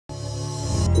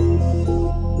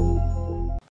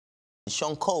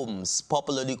Sean Combs,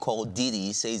 popularly called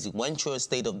Diddy, says he went through a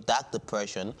state of dark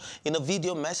depression in a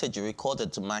video message he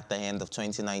recorded to mark the end of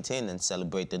 2019 and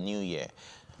celebrate the new year.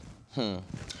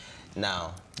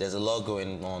 Now, there's a lot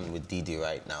going on with Diddy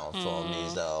right now, from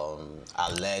his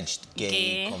alleged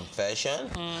gay confession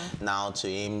now to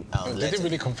him. Did he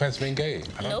really confess being gay?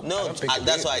 No,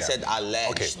 that's why I said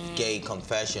alleged gay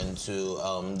confession to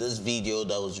this video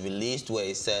that was released where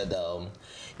he said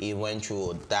he went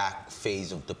through a dark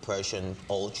phase of depression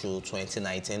all through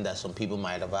 2019, that some people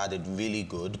might have had it really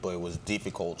good, but it was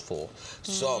difficult for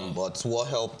some. But what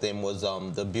helped him was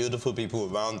the beautiful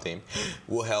people around him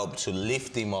who helped to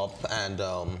lift him up. And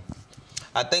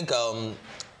I think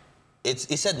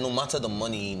he said no matter the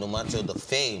money, no matter the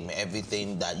fame,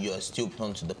 everything, that you are still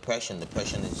prone to depression.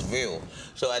 Depression is real.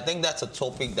 So I think that's a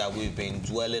topic that we've been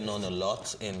dwelling on a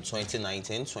lot in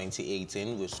 2019,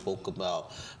 2018. We spoke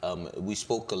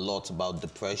a lot about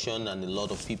depression, and a lot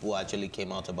of people actually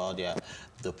came out about their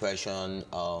depression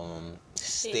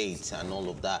state and all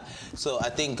of that. So I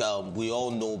think we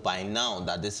all know by now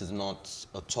that this is not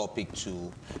a topic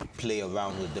to play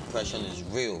around with. Depression is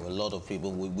real. A lot of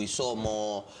people, we saw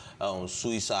more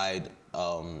suicide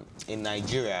in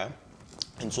Nigeria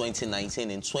in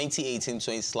 2019, in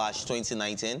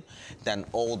 2018/2019, than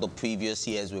all the previous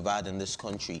years we've had in this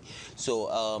country. So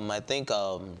I think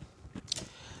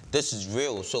this is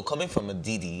real. So coming from a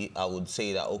Diddy, I would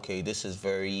say that, okay, this is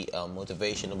very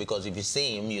motivational, because if you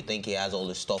see him, you think he has all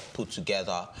his stuff put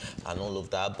together and all of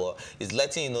that, but it's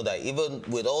letting you know that even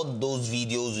with all those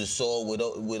videos you saw, with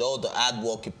all the hard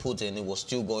work he put in, it was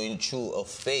still going through a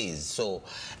phase. So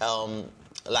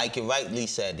like you rightly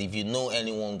said, if you know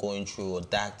anyone going through a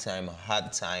dark time, a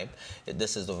hard time,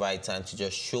 this is the right time to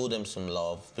just show them some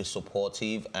love, be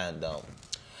supportive, and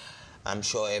I'm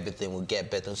sure everything will get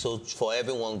better. So for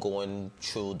everyone going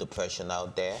through depression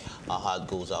out there, our heart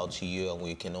goes out to you, and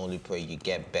we can only pray you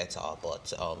get better.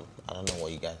 But I don't know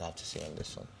what you guys have to say on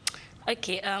this one.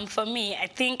 Okay, for me, I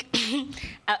think,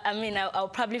 I'll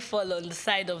probably fall on the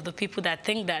side of the people that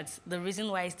think that the reason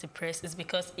why he's depressed is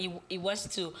because he wants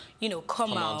to,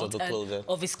 come out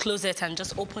of his closet and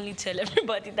just openly tell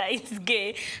everybody that he's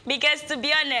gay. Because to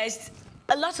be honest,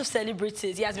 a lot of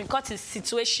celebrities, he has been caught in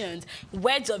situations,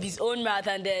 words of his own mouth,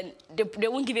 and then they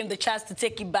won't give him the chance to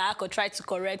take it back or try to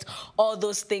correct all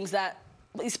those things that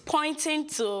is pointing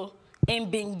to him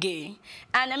being gay.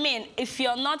 And I mean, if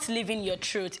you're not living your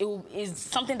truth, it is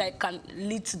something that can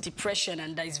lead to depression,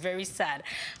 and that is very sad.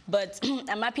 But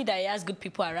I'm happy that he has good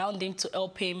people around him to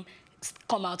help him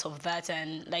come out of that.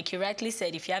 And like you rightly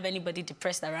said, if you have anybody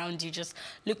depressed around you, just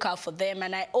look out for them.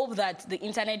 And I hope that the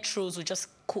internet trolls will just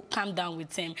calm down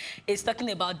with him. It's talking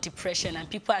about depression, and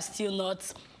people are still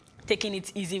not taking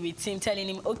it easy with him, telling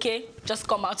him, okay, just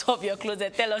come out of your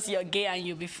closet, tell us you're gay and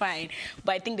you'll be fine.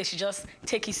 But I think they should just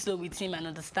take it slow with him and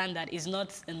understand that he's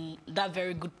not in that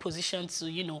very good position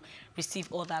to, receive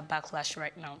all that backlash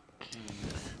right now.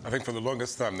 I think for the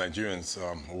longest time, Nigerians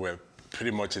were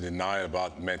pretty much in denial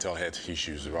about mental health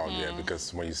issues around here,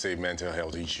 because when you say mental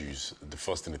health issues, the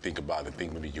first thing to think about, they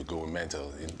think maybe you're going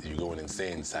mental, you're going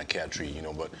insane, psychiatry,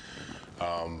 but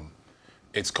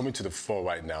it's coming to the fore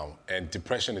right now, and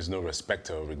depression is no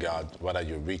respecter of regard whether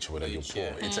you're rich or whether you're poor.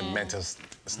 It's a mental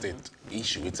state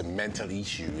issue, it's a mental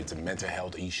issue, it's a mental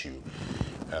health issue.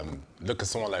 Look at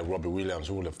someone like Robbie Williams,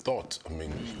 who would have thought, I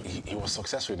mean, he was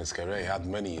successful in his career, he had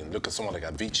money. And look at someone like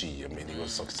Avicii, I mean, he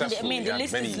was successful. I mean, the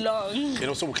list is long.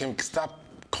 So we can start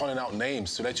calling out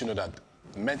names to let you know that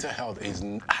mental health has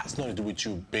nothing to do with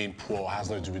you being poor, has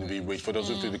nothing to do with being rich. For those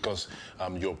who think because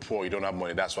you're poor, you don't have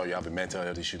money, that's why you have a mental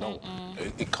health issue. No,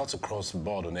 it cuts across the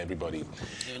board on everybody.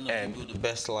 And the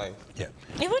best life. Yeah.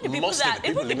 Even the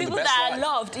people that are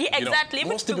loved. Yeah, exactly.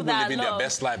 Most people living their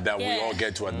best life that we all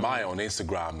get to admire on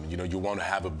Instagram. You want to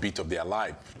have a bit of their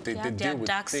life. They deal with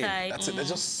dark side. That's it. There's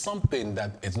just something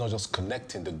that it's not just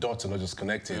connecting. The dots are not just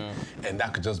connecting, and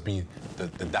that could just be the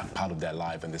dark part of their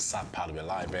life and the sad part of their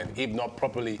life. And if not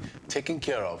properly taken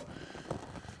care of,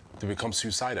 they become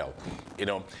suicidal,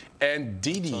 And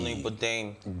Diddy,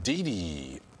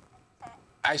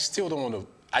 I still don't want to.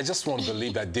 I just want to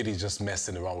believe that Diddy's just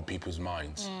messing around with people's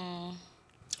minds.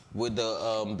 With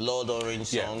the Blood Orange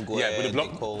song, with the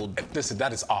blood. Listen,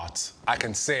 that is art. I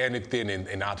can say anything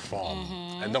in art form,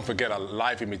 and don't forget,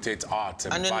 life imitates art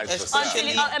and vice versa.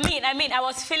 I mean, I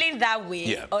was feeling that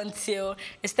way until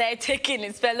it started taking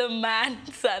his fellow man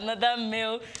to another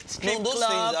male strip those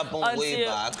club. Things happen way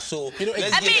back. So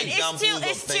let's give examples of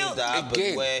things that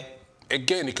happened where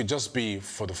again, it could just be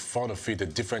for the fun of it, a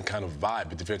different kind of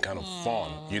vibe, a different kind of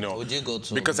fun, you know. Would you go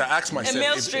to? Because I asked myself, a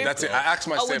male strip that's it. I asked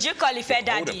myself. Or would you call it Fair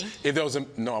Daddy? If there was a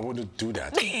no, I wouldn't do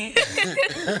that.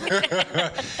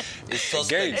 It's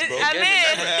suspect, bro.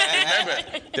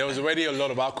 Remember, there was already a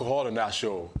lot of alcohol on that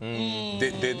show.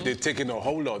 They're taking a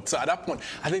whole lot. So at that point,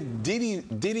 I think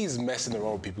Diddy's messing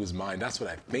around with people's mind. That's what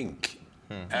I think.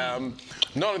 None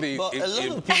of the. But a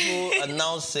lot of people are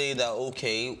now say that,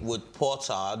 okay, with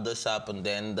Porter, this happened,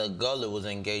 then the girl that was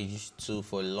engaged to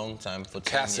for a long time, for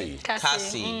 10 years.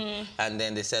 Cassie. And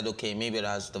then they said, okay, maybe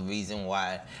that's the reason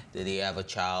why they have a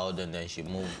child, and then she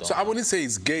moved on. So I wouldn't say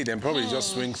it's gay, then probably it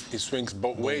swings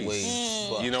both ways.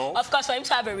 You know? Of course, for him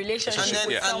to have a relationship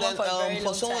with someone for a very long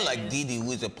for someone time. like Diddy,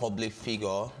 who is a public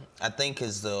figure, I think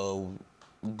is the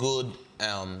good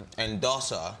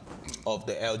endorser of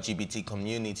the LGBT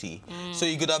community. So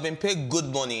you could have been paid good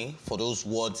money for those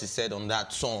words he said on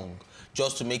that song,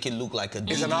 just to make it look like a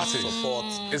Diddy support.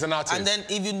 He's an artist. And then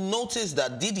if you notice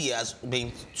that Diddy has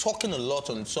been talking a lot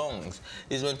on songs.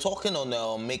 He's been talking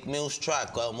on Meek Mill's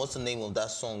track. What's the name of that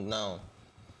song now?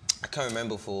 I can't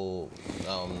remember for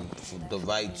the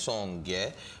right song,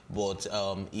 yeah? But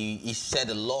he said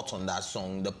a lot on that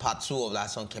song. The part 2 of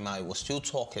that song came out, he was still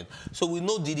talking. So we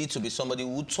know Diddy to be somebody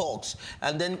who talks.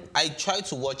 And then I tried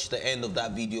to watch the end of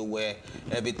that video where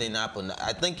everything happened.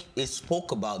 I think it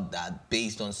spoke about that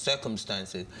based on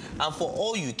circumstances. And for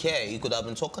all you care, you could have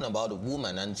been talking about a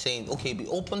woman and saying, okay, be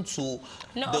open to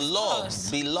the love. Course.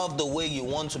 Be loved the way you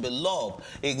want to be loved.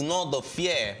 Ignore the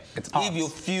fear. It's if art. You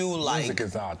feel like... Music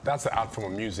is art. That's the art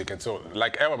form of music. And so,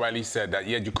 like everybody said, that,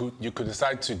 yeah, you could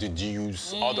decide to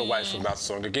deduce otherwise from that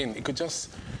song. Again, it could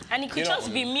just... And it could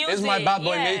just be music. It's my bad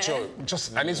boy nature.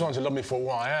 I need someone to love me for who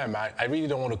I am. I really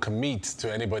don't want to commit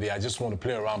to anybody. I just want to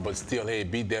play around, but still, hey,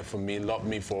 be there for me, love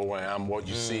me for who I am, what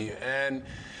you see. And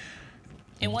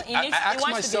I ask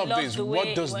myself this,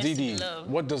 what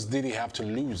does Diddy have to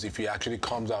lose if he actually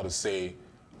comes out and say,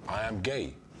 I am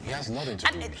gay? He has nothing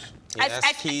to lose. He has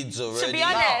kids already. To be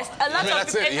honest,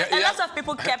 a lot of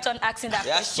people kept on asking that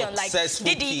question, like,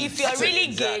 Diddy, if you're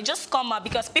really gay, just come out,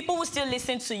 because people will still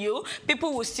listen to you,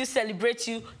 people will still celebrate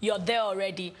you, you're there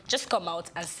already. Just come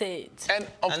out and say it.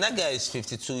 And that guy is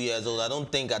 52 years old. I don't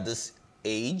think at this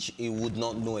age, he would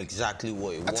not know exactly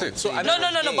what he wants. That's it. So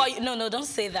no, don't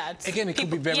say that. Again, he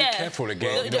could be very careful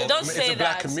again. Don't say that. It's a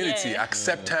black community.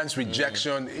 Acceptance,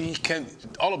 rejection,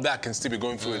 all of that can still be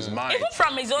going through his mind. Even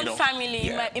from his own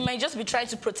family, he might just be trying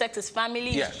to protect his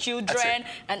family, his children,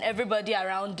 and everybody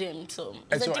around him. So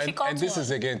it's a difficult one. And this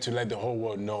is, again, to let the whole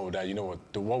world know that, you know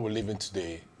what, the world we live in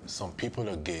today, some people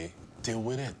are gay, deal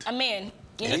with it. I mean...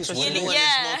 It's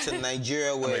not in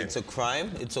Nigeria where it's a crime.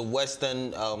 It's a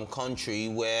Western country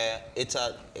where it's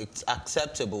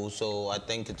acceptable. So I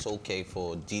think it's okay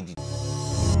for Diddy.